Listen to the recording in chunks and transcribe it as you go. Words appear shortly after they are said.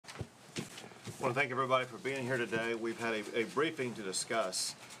I want to thank everybody for being here today. We've had a briefing to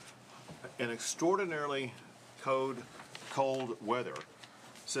discuss an extraordinarily cold weather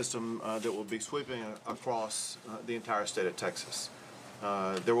system that will be sweeping across the entire state of Texas.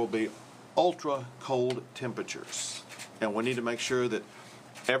 There will be ultra cold temperatures, and we need to make sure that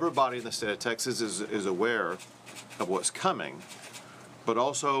everybody in the state of Texas is aware of what's coming, but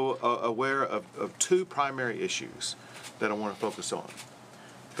also aware of two primary issues that I want to focus on.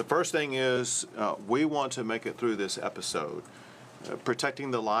 The first thing is we want to make it through this episode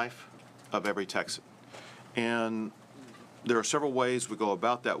protecting the life of every Texan. And there are several ways we go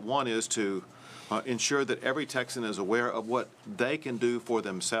about that. One is to ensure that every Texan is aware of what they can do for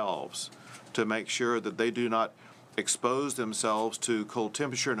themselves to make sure that they do not expose themselves to cold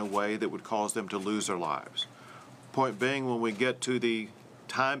temperature in a way that would cause them to lose their lives. Point being, when we get to the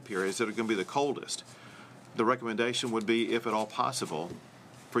time periods that are going to be the coldest, the recommendation would be, if at all possible,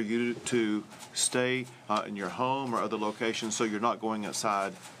 for you to stay in your home or other locations so you're not going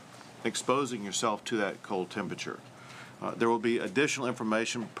outside exposing yourself to that cold temperature. There will be additional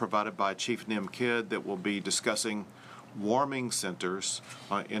information provided by Chief Nim Kidd that will be discussing warming centers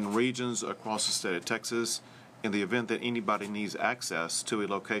in regions across the state of Texas in the event that anybody needs access to a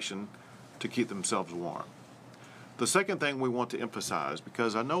location to keep themselves warm. The second thing we want to emphasize,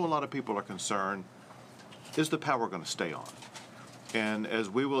 because I know a lot of people are concerned, is the power going to stay on? And as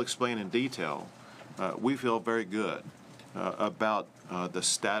we will explain in detail, we feel very good about the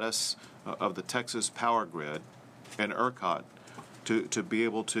status of the Texas power grid and ERCOT to be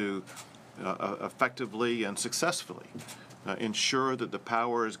able to effectively and successfully ensure that the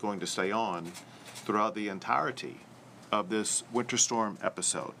power is going to stay on throughout the entirety of this winter storm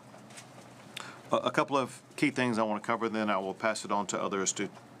episode. A couple of key things I want to cover, then I will pass it on to others to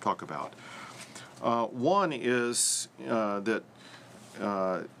talk about. One is that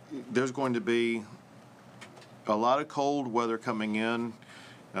there's going to be a lot of cold weather coming in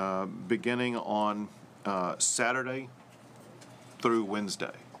beginning on Saturday through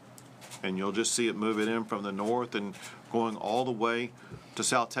Wednesday. And you'll just see it moving in from the north and going all the way to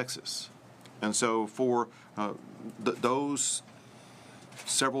South Texas. And so for those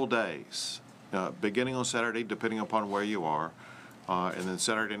several days, beginning on Saturday, depending upon where you are, and then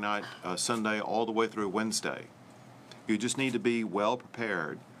Saturday night, Sunday, all the way through Wednesday, you just need to be well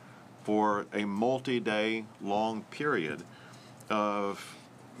prepared for a multi-day long period of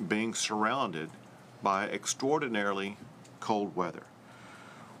being surrounded by extraordinarily cold weather.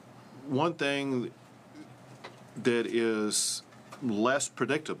 One thing that is less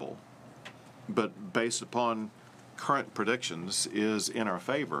predictable, but based upon current predictions, is in our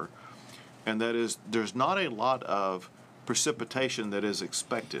favor, and that is there's not a lot of precipitation that is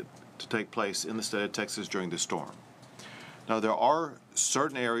expected to take place in the state of Texas during the storm. Now, there are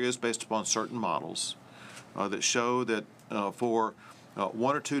certain areas based upon certain models that show that for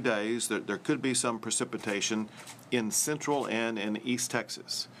 1 or 2 days there could be some precipitation in central and in East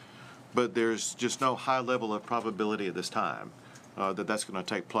Texas. But there's just no high level of probability at this time that that's going to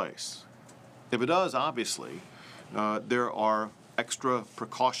take place. If it does, obviously, there are extra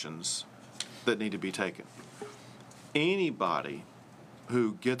precautions that need to be taken. Anybody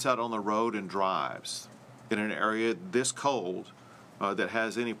who gets out on the road and drives in an area this cold that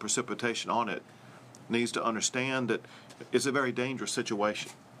has any precipitation on it needs to understand that it's a very dangerous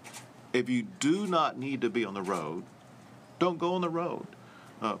situation. If you do not need to be on the road, don't go on the road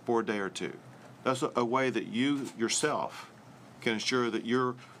for a day or two. That's a way that you yourself can ensure that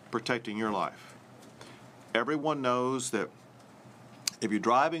you're protecting your life. Everyone knows that if you're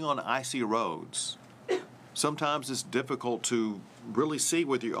driving on icy roads, sometimes it's difficult to really see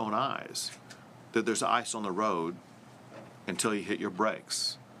with your own eyes that there's ice on the road until you hit your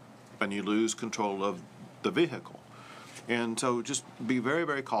brakes and you lose control of the vehicle. And so just be very,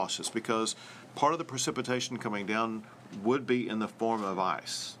 very cautious, because part of the precipitation coming down would be in the form of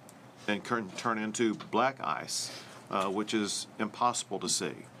ice and can turn into black ice, which is impossible to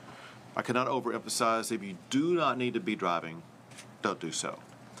see. I cannot overemphasize, if you do not need to be driving, don't do so.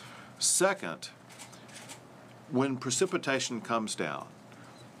 Second, when precipitation comes down,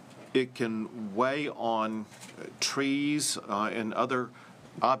 it can weigh on trees and other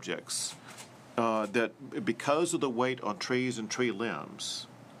objects that, because of the weight on trees and tree limbs,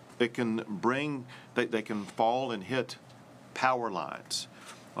 it can they can fall and hit power lines.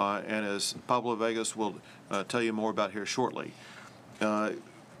 And as Pablo Vegas will tell you more about here shortly,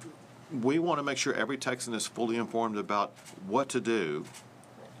 we want to make sure every Texan is fully informed about what to do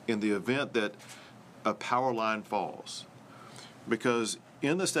in the event that a power line falls. Because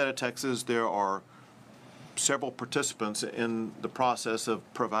in the state of Texas, there are several participants in the process of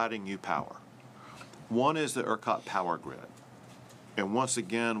providing you power. One is the ERCOT power grid. And once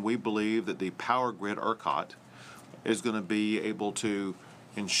again, we believe that the power grid, ERCOT, is going to be able to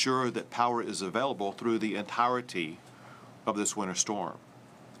ensure that power is available through the entirety of this winter storm.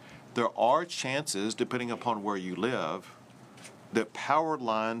 There are chances, depending upon where you live, that power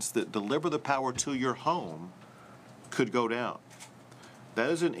lines that deliver the power to your home could go down.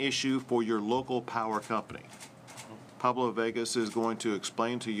 That is an issue for your local power company. Pablo Vegas is going to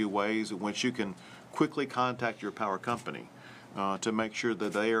explain to you ways in which you can quickly contact your power company to make sure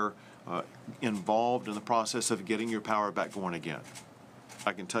that they are involved in the process of getting your power back going again.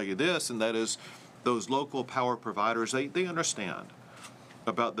 I can tell you this, and that is those local power providers, they understand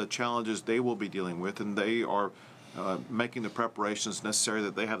about the challenges they will be dealing with, and they are making the preparations necessary,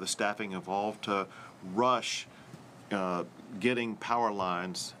 that they have the staffing involved to rush getting power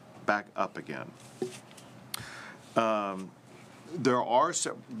lines back up again. There are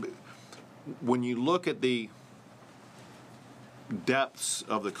when you look at the depths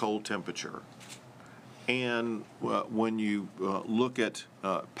of the cold temperature, and when you look at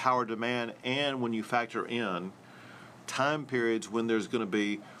power demand, and when you factor in time periods when there's going to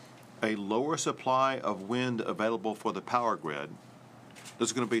be a lower supply of wind available for the power grid,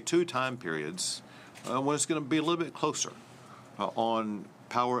 there's going to be two time periods when it's going to be a little bit closer on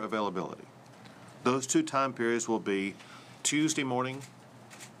power availability. Those two time periods will be Tuesday morning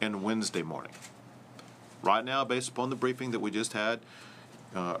and Wednesday morning. Right now, based upon the briefing that we just had,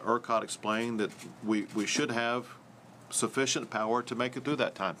 ERCOT explained that we should have sufficient power to make it through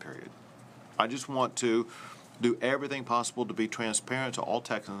that time period. I just want to do everything possible to be transparent to all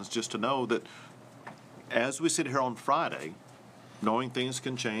Texans, just to know that as we sit here on Friday, knowing things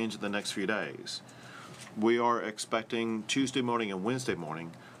can change in the next few days, we are expecting Tuesday morning and Wednesday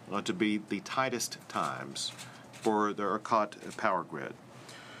morning to be the tightest times for the ERCOT power grid.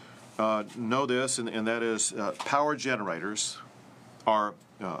 Know this, and that is power generators are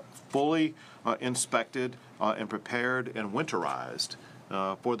fully inspected and prepared and winterized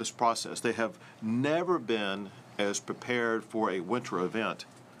for this process. They have never been as prepared for a winter event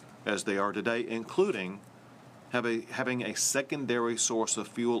as they are today, including having a secondary source of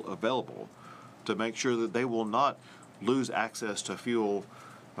fuel available to make sure that they will not lose access to fuel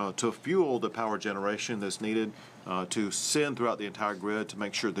the power generation that's needed to send throughout the entire grid to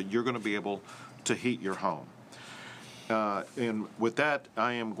make sure that you're going to be able to heat your home. And with that,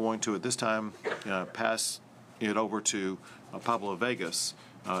 I am going to, at this time, pass it over to Pablo Vegas,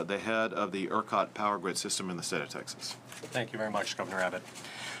 the head of the ERCOT power grid system in the state of Texas. Thank you very much, Governor Abbott.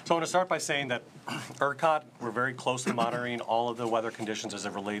 So I want to start by saying that ERCOT, we're very closely monitoring all of the weather conditions as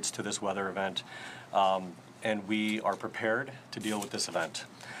it relates to this weather event, and we are prepared to deal with this event.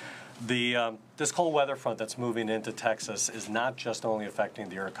 This cold weather front that's moving into Texas is not just only affecting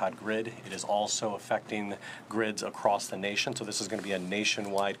the ERCOT grid, it is also affecting grids across the nation. So this is going to be a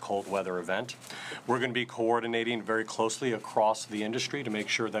nationwide cold weather event. We're going to be coordinating very closely across the industry to make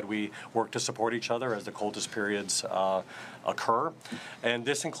sure that we work to support each other as the coldest periods occur. And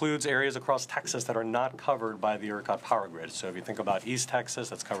this includes areas across Texas that are not covered by the ERCOT power grid. So if you think about East Texas,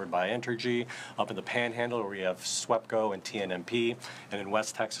 that's covered by Entergy. Up in the Panhandle, where we have SWEPCO and TNMP, and in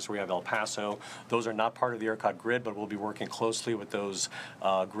West Texas, where we have El Paso. Those are not part of the ERCOT grid, but we'll be working closely with those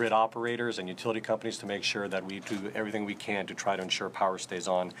grid operators and utility companies to make sure that we do everything we can to try to ensure power stays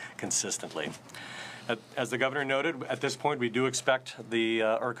on consistently. As the governor noted, at this point we do expect the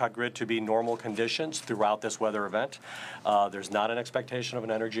ERCOT grid to be normal conditions throughout this weather event. There's not an expectation of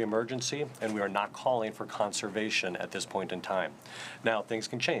an energy emergency, and we are not calling for conservation at this point in time. Now, things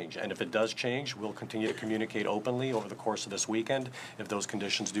can change, and if it does change, we'll continue to communicate openly over the course of this weekend if those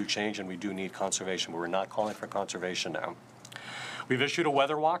conditions do change and we do need conservation, but we're not calling for conservation now. We've issued a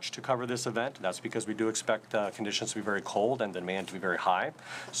weather watch to cover this event. That's because we do expect conditions to be very cold and demand to be very high.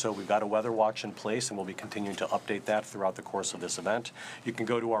 So we've got a weather watch in place, and we'll be continuing to update that throughout the course of this event. You can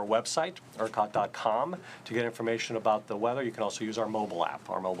go to our website, ERCOT.com, to get information about the weather. You can also use our mobile app.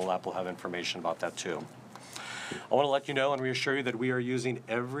 Our mobile app will have information about that too. I want to let you know and reassure you that we are using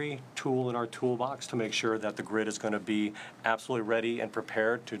every tool in our toolbox to make sure that the grid is going to be absolutely ready and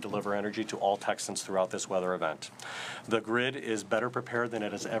prepared to deliver energy to all Texans throughout this weather event. The grid is better prepared than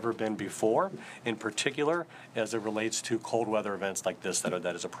it has ever been before, in particular as it relates to cold weather events like this that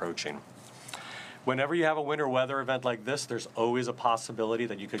is approaching. Whenever you have a winter weather event like this, there's always a possibility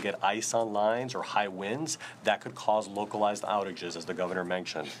that you could get ice on lines or high winds that could cause localized outages, as the governor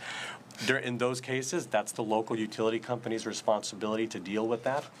mentioned. In those cases, that's the local utility company's responsibility to deal with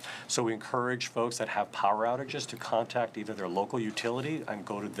that. So we encourage folks that have power outages to contact either their local utility and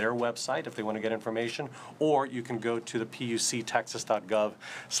go to their website if they want to get information, or you can go to the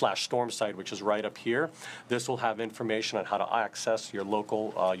puctexas.gov/storm site, which is right up here. This will have information on how to access your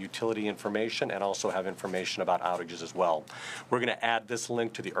local utility information and also have information about outages as well. We're going to add this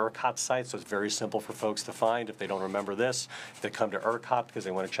link to the ERCOT site, so it's very simple for folks to find. If they don't remember this, if they come to ERCOT because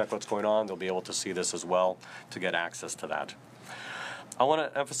they want to check what's going on, they'll be able to see this as well to get access to that. I want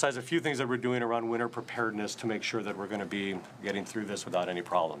to emphasize a few things that we're doing around winter preparedness to make sure that we're going to be getting through this without any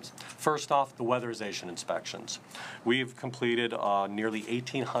problems. First off, the weatherization inspections. We've completed nearly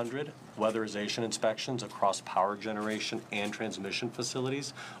 1,800 weatherization inspections across power generation and transmission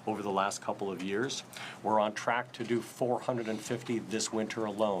facilities over the last couple of years. We're on track to do 450 this winter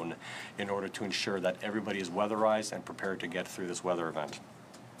alone in order to ensure that everybody is weatherized and prepared to get through this weather event.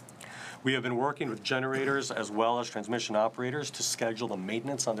 We have been working with generators as well as transmission operators to schedule the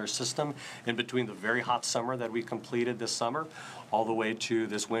maintenance on their system in between the very hot summer that we completed this summer all the way to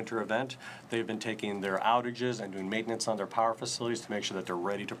this winter event. They've been taking their outages and doing maintenance on their power facilities to make sure that they're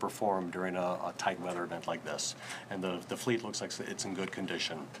ready to perform during a tight weather event like this. And the fleet looks like it's in good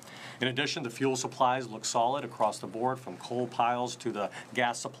condition. In addition, the fuel supplies look solid across the board from coal piles to the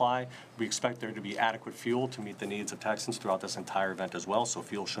gas supply. We expect there to be adequate fuel to meet the needs of Texans throughout this entire event as well, so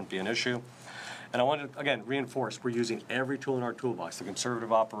fuel shouldn't be an issue. And I want to, again, reinforce, we're using every tool in our toolbox, the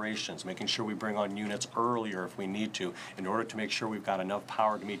conservative operations, making sure we bring on units earlier if we need to, in order to make sure we've got enough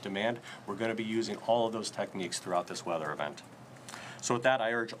power to meet demand. We're going to be using all of those techniques throughout this weather event. So with that,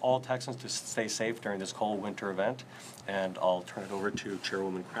 I urge all Texans to stay safe during this cold winter event, and I'll turn it over to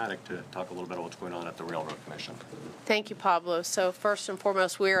Chairwoman Craddock to talk a little bit about what's going on at the Railroad Commission. Thank you, Pablo. So first and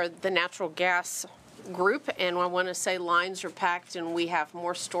foremost, we are the natural gas group, and I want to say lines are packed and we have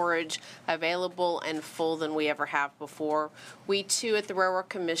more storage available and full than we ever have before. We too at the Railroad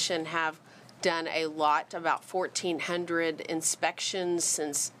Commission have done a lot, about 1,400 inspections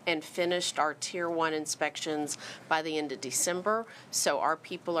since, and finished our Tier 1 inspections by the end of December. So our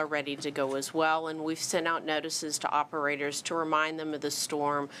people are ready to go as well, and we've sent out notices to operators to remind them of the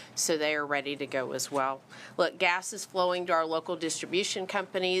storm so they are ready to go as well. Look, gas is flowing to our local distribution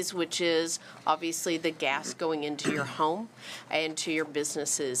companies, which is obviously the gas going into your home and to your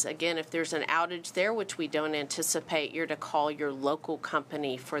businesses. Again, if there's an outage there, which we don't anticipate, you're to call your local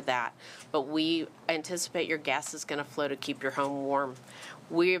company for that. But we anticipate your gas is going to flow to keep your home warm.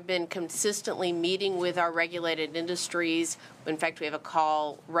 We have been consistently meeting with our regulated industries. In fact, we have a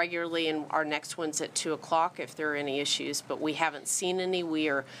call regularly, and our next one's at 2 o'clock if there are any issues, but we haven't seen any. We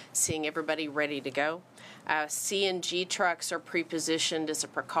are seeing everybody ready to go. CNG trucks are pre-positioned as a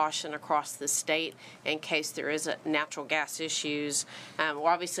precaution across the state in case there is natural gas issues. We're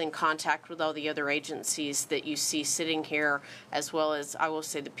obviously in contact with all the other agencies that you see sitting here, as well as, I will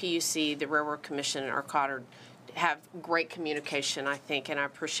say, the PUC, the Railroad Commission, and ERCOT have great communication, I think, and I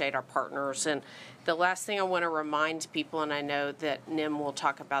appreciate our partners. And the last thing I want to remind people, and I know that Nim will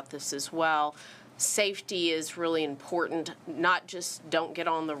talk about this as well, safety is really important. Not just don't get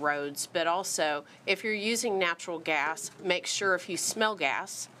on the roads, but also if you're using natural gas, make sure if you smell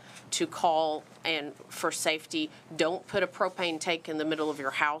gas to call and for safety. Don't put a propane tank in the middle of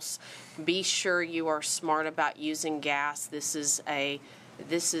your house. Be sure you are smart about using gas. This is a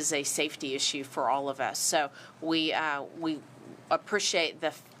safety issue for all of us. So we appreciate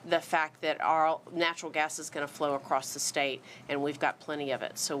the fact that our natural gas is going to flow across the state, and we've got plenty of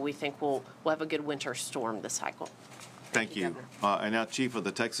it. So we think we'll have a good winter storm this cycle. Thank you. And now Chief of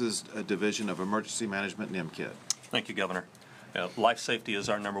the Texas Division of Emergency Management, Nim Kidd. Thank you, Governor. Life safety is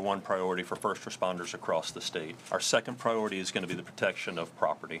our #1 priority for first responders across the state. Our second priority is going to be the protection of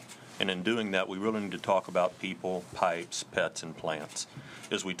property. And in doing that, we really need to talk about people, pipes, pets, and plants.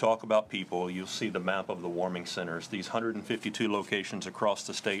 As we talk about people, you'll see the map of the warming centers. These 152 locations across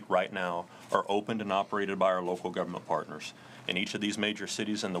the state right now are opened and operated by our local government partners. In each of these major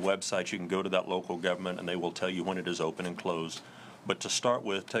cities and the websites, you can go to that local government and they will tell you when it is open and closed. But to start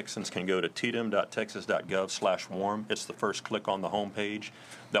with, Texans can go to tdm.texas.gov/warm. It's the first click on the home page.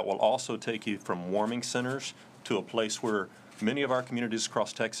 That will also take you from warming centers to a place where many of our communities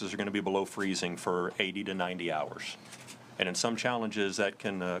across Texas are going to be below freezing for 80 to 90 hours. And in some challenges, that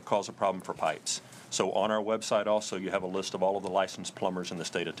can cause a problem for pipes. So on our website also, you have a list of all of the licensed plumbers in the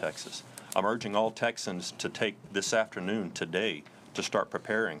state of Texas. I'm urging all Texans to take this afternoon, today, to start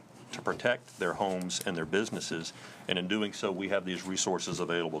preparing to protect their homes and their businesses, and in doing so, we have these resources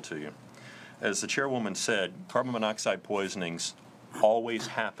available to you. As the chairwoman said, carbon monoxide poisonings always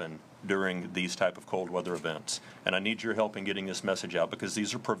happen during these type of cold weather events. And I need your help in getting this message out because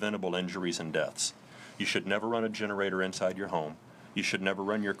these are preventable injuries and deaths. You should never run a generator inside your home. You should never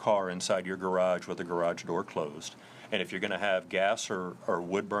run your car inside your garage with the garage door closed. And if you're going to have gas or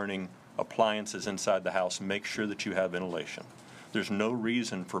wood-burning appliances inside the house, make sure that you have ventilation. There's no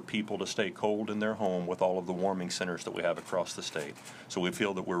reason for people to stay cold in their home with all of the warming centers that we have across the state. So we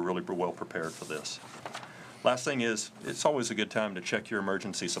feel that we're really well prepared for this. Last thing is, it's always a good time to check your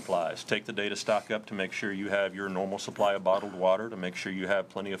emergency supplies. Take the day to stock up to make sure you have your normal supply of bottled water, to make sure you have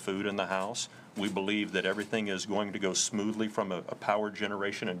plenty of food in the house. We believe that everything is going to go smoothly from a power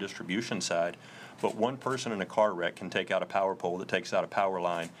generation and distribution side, but one person in a car wreck can take out a power pole that takes out a power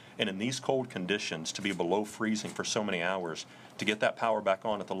line, and in these cold conditions, to be below freezing for so many hours, to get that power back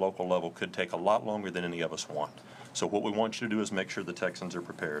on at the local level could take a lot longer than any of us want. So what we want you to do is make sure the Texans are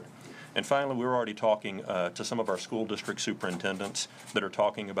prepared. And finally, we're already talking to some of our school district superintendents that are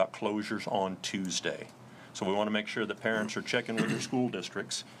talking about closures on Tuesday. So we want to make sure that parents are checking with their school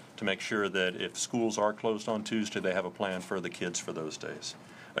districts to make sure that if schools are closed on Tuesday, they have a plan for the kids for those days.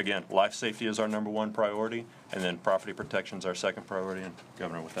 Again, life safety is our #1 priority, and then property protection is our second priority. And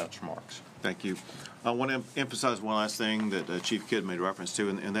Governor, with that, remarks. Thank you. I want to emphasize one last thing that Chief Kidd made reference to,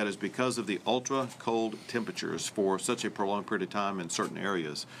 and that is because of the ultra cold temperatures for such a prolonged period of time in certain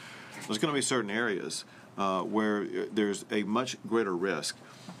areas, there's going to be certain areas where there's a much greater risk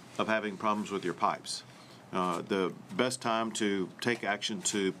of having problems with your pipes. The best time to take action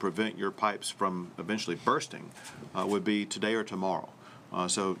to prevent your pipes from eventually bursting would be today or tomorrow.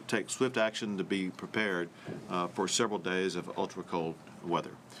 So take swift action to be prepared for several days of ultra cold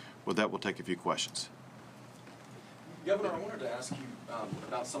weather. With that, we'll take a few questions. Governor, I wanted to ask you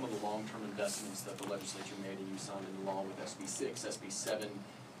about some of the long-term investments that the legislature made, and you signed into law with SB 6, SB 7,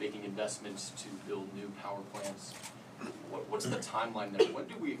 making investments to build new power plants. What's the timeline there? When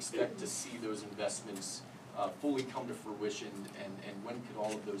do we expect to see those investments fully come to fruition, and when could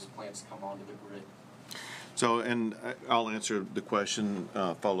all of those plants come onto the grid? So, and I'll answer the question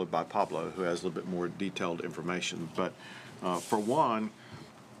followed by Pablo, who has a little bit more detailed information. But for one,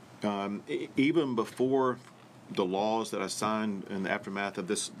 even before the laws that I signed in the aftermath of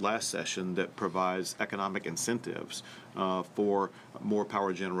this last session that provides economic incentives for more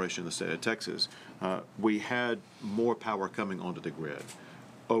power generation in the state of Texas, we had more power coming onto the grid.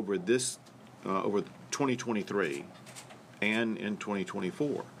 Over 2023 and in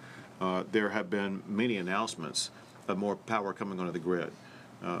 2024, there have been many announcements of more power coming onto the grid.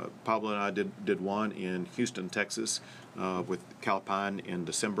 Pablo and I did one in Houston, Texas, with Calpine in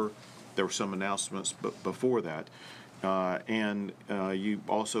December. There were some announcements before that. And you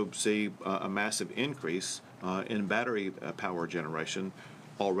also see a massive increase in battery power generation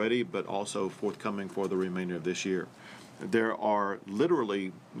already, but also forthcoming for the remainder of this year. There are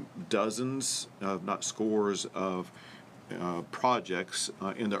literally dozens, not scores, of projects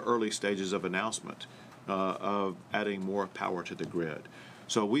in the early stages of announcement of adding more power to the grid.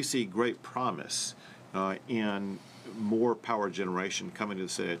 So we see great promise in more power generation coming to the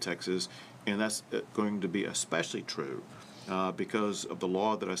state of Texas, and that's going to be especially true because of the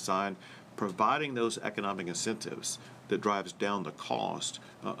law that I signed, providing those economic incentives that drives down the cost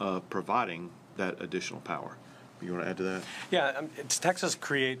of providing that additional power. You want to add to that? Yeah, Texas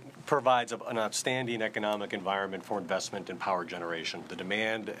provides an outstanding economic environment for investment in power generation. The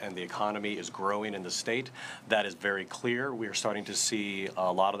demand and the economy is growing in the state. That is very clear. We are starting to see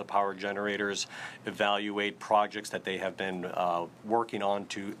a lot of the power generators evaluate projects that they have been working on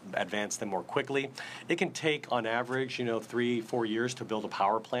to advance them more quickly. It can take, on average, 3-4 years to build a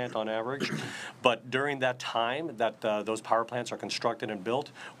power plant on average. But during that time that those power plants are constructed and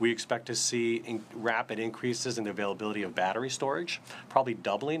built, we expect to see rapid increases in the availability of battery storage, probably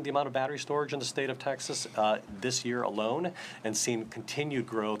doubling the amount of battery storage in the state of Texas this year alone, and seeing continued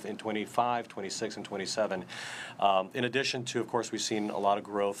growth in 25, 26, and 27. In addition to, of course, we've seen a lot of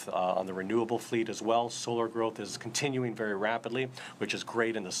growth on the renewable fleet as well. Solar growth is continuing very rapidly, which is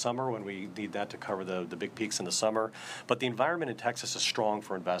great in the summer when we need that to cover the big peaks in the summer. But the environment in Texas is strong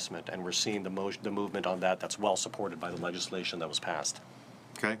for investment, and we're seeing the movement on that's well supported by the legislation that was passed.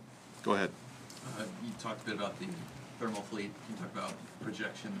 Okay, go ahead. You talked a bit about the thermal fleet. Can you talk about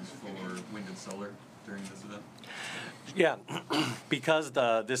projections for wind and solar during this event? Yeah, because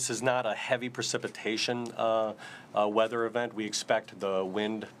this is not a heavy precipitation weather event. We expect the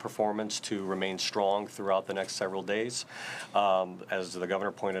wind performance to remain strong throughout the next several days. As the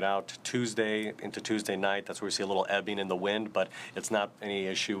governor pointed out, Tuesday into Tuesday night, that's where we see a little ebbing in the wind, but it's not any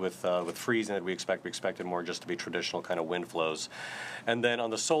issue with freezing that we expected more just to be traditional kind of wind flows. And then on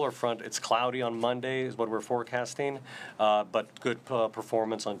the solar front, it's cloudy on Monday is what we're forecasting, but good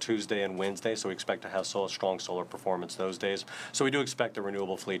performance on Tuesday and Wednesday, so we expect to have strong solar performance those days. So we do expect the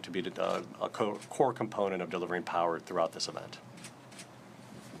renewable fleet to be a core component of delivering power throughout this event.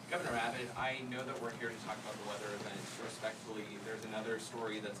 Governor Abbott, I know that we're here to talk about the weather event. Respectfully, there's another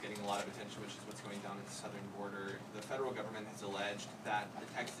story that's getting a lot of attention, which is what's going down at the southern border. The federal government has alleged that the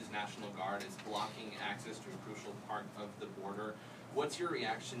Texas National Guard is blocking access to a crucial part of the border. What's your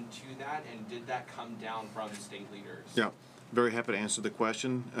reaction to that, and did that come down from state leaders? Yeah, very happy to answer the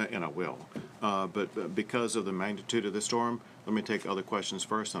question, and I will. But because of the magnitude of the storm, let me take other questions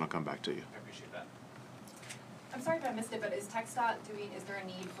first, and I'll come back to you. I appreciate that. I'm sorry if I missed it, but is is there a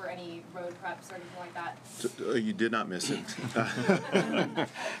need for any road preps or anything like that? You did not miss it. And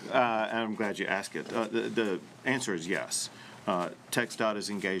I'm glad you asked it. The answer is yes. TxDOT is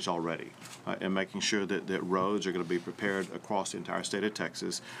engaged already in making sure that roads are going to be prepared across the entire state of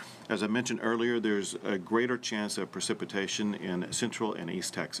Texas. As I mentioned earlier, there's a greater chance of precipitation in central and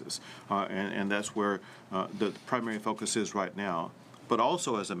east Texas, and that's where the primary focus is right now. But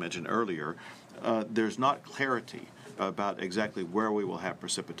also, as I mentioned earlier, there's not clarity about exactly where we will have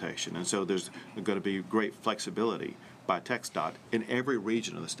precipitation, and so there's going to be great flexibility by TxDOT in every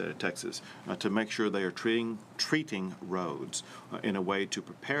region of the state of Texas to make sure they are treating roads in a way to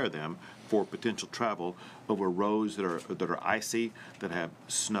prepare them for potential travel over roads that are icy, that have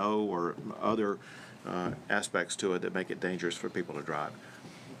snow or other aspects to it that make it dangerous for people to drive.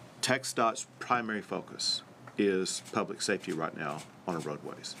 TxDOT's primary focus is public safety right now on our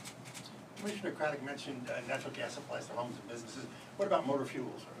roadways. Commissioner Craddock mentioned natural gas supplies to homes and businesses. What about motor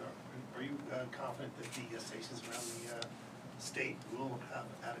fuels? Are you confident that the stations around the state will have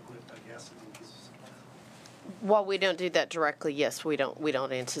adequate gas and diesel supplies? While we don't do that directly, yes, we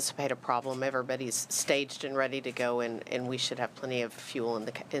don't anticipate a problem. Everybody's staged and ready to go, and we should have plenty of fuel in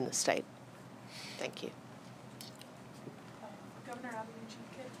the state. Thank you. Governor Abbott and Chief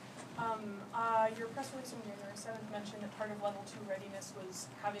Kidd, your press release on January 7th mentioned that part of Level 2 readiness was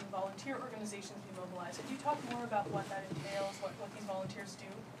having volunteer organizations be mobilized. Could you talk more about what that entails, what these volunteers do?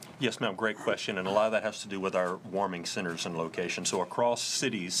 Yes, ma'am, great question, and a lot of that has to do with our warming centers and locations. So across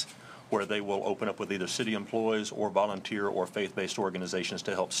cities where they will open up with either city employees or volunteer or faith-based organizations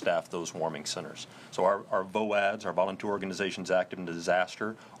to help staff those warming centers. So our VOADs, our volunteer organizations active in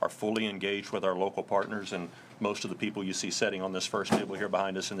disaster, are fully engaged with our local partners, and most of the people you see sitting on this first table here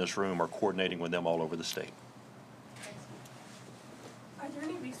behind us in this room are coordinating with them all over the state. Are there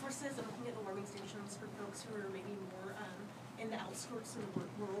any resources looking at the warming stations for folks who are maybe more in the outskirts and the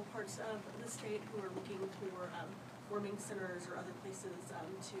rural parts of the state who are looking for warming centers or other places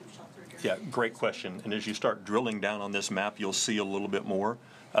to shelter during? Yeah, great question. And as you start drilling down on this map, you'll see a little bit more.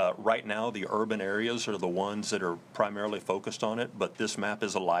 Right now, the urban areas are the ones that are primarily focused on it, but this map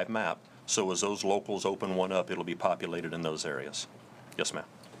is a live map. So as those locals open one up, it'll be populated in those areas. Yes, ma'am.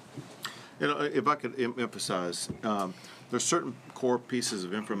 You know, if I could emphasize, there's certain core pieces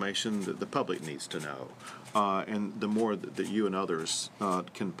of information that the public needs to know, and the more that you and others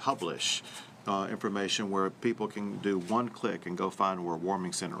can publish information where people can do one click and go find where a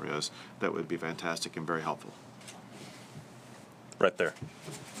warming center is, that would be fantastic and very helpful. Right there,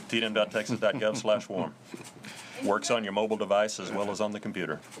 tdm.texas.gov/warm. Works on your mobile device as well as on the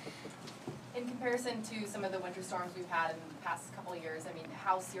computer. In comparison to some of the winter storms we've had in the past couple of years, I mean,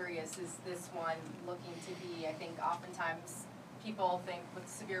 how serious is this one looking to be? I think oftentimes people think with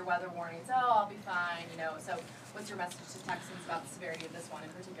severe weather warnings, oh, I'll be fine, you know. So what's your message to Texans about the severity of this one in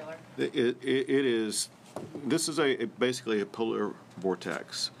particular? This is basically a polar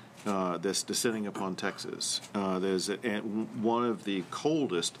vortex that's descending upon Texas. There's one of the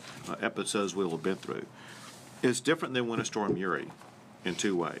coldest episodes we'll have been through. It's different than Winter Storm Uri in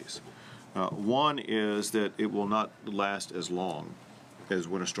two ways. One is that it will not last as long as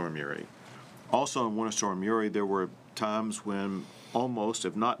Winter Storm Uri. Also in Winter Storm Uri, there were times when almost,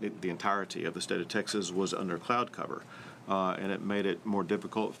 if not the entirety of the state of Texas, was under cloud cover, and it made it more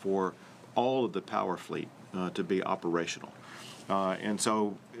difficult for all of the power fleet to be operational. And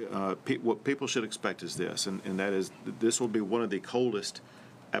so what people should expect is this, and that is this will be one of the coldest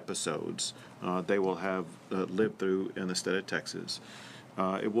episodes they will have lived through in the state of Texas.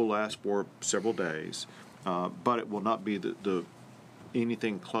 It will last for several days, but it will not be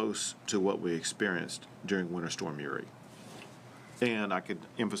anything close to what we experienced during Winter Storm Uri. And I could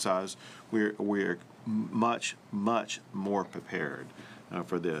emphasize we're much more prepared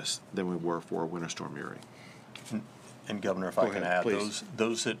for this than we were for Winter Storm Uri. And Governor, if I Go can ahead, add, please.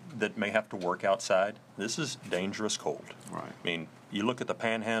 those that may have to work outside, this is dangerous cold. Right. I mean, you look at the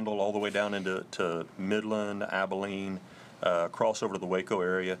Panhandle all the way down into Midland, Abilene, cross over to the Waco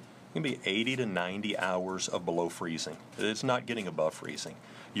area, it can be 80 to 90 hours of below freezing. It's not getting above freezing.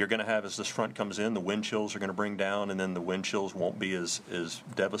 You're going to have, as this front comes in, the wind chills are going to bring down, and then the wind chills won't be as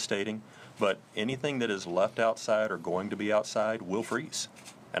devastating. But anything that is left outside or going to be outside will freeze.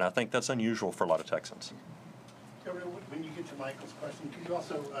 And I think that's unusual for a lot of Texans. Governor, when you get to Michael's question, could you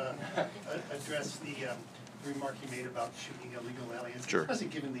also address the remark you made about shooting illegal aliens? Sure. Especially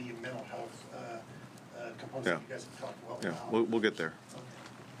given the mental health components Yeah. that you guys have talked well Yeah, about. we'll get there.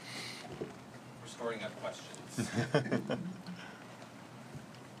 We're storing up questions.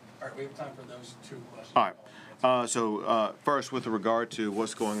 All right, we have time for those two questions. All right. So first, with regard to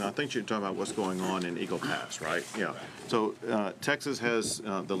what's going on, I think you're talking about what's going on in Eagle Pass, right? Yeah. So Texas has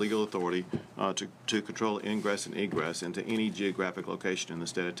the legal authority to control ingress and egress into any geographic location in the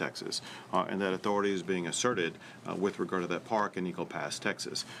state of Texas, and that authority is being asserted with regard to that park in Eagle Pass,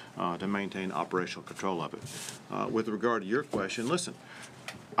 Texas, to maintain operational control of it. With regard to your question, listen,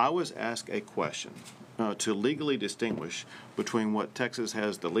 I was asked a question to legally distinguish between what Texas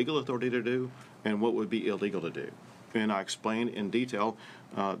has the legal authority to do and what would be illegal to do. And I explained in detail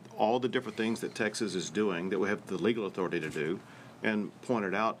all the different things that Texas is doing that we have the legal authority to do, and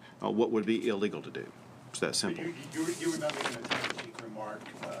pointed out what would be illegal to do. It's that simple. You were not making a tongue-in-cheek remark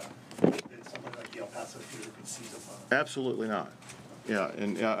that someone like the El Paso shooter could seize upon. Absolutely not. Yeah,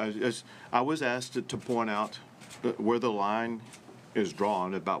 and I was asked to point out where the line is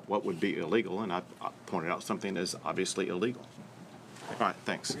drawn about what would be illegal, and I pointed out something that is obviously illegal. All right,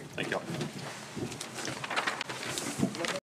 thanks. Thank you.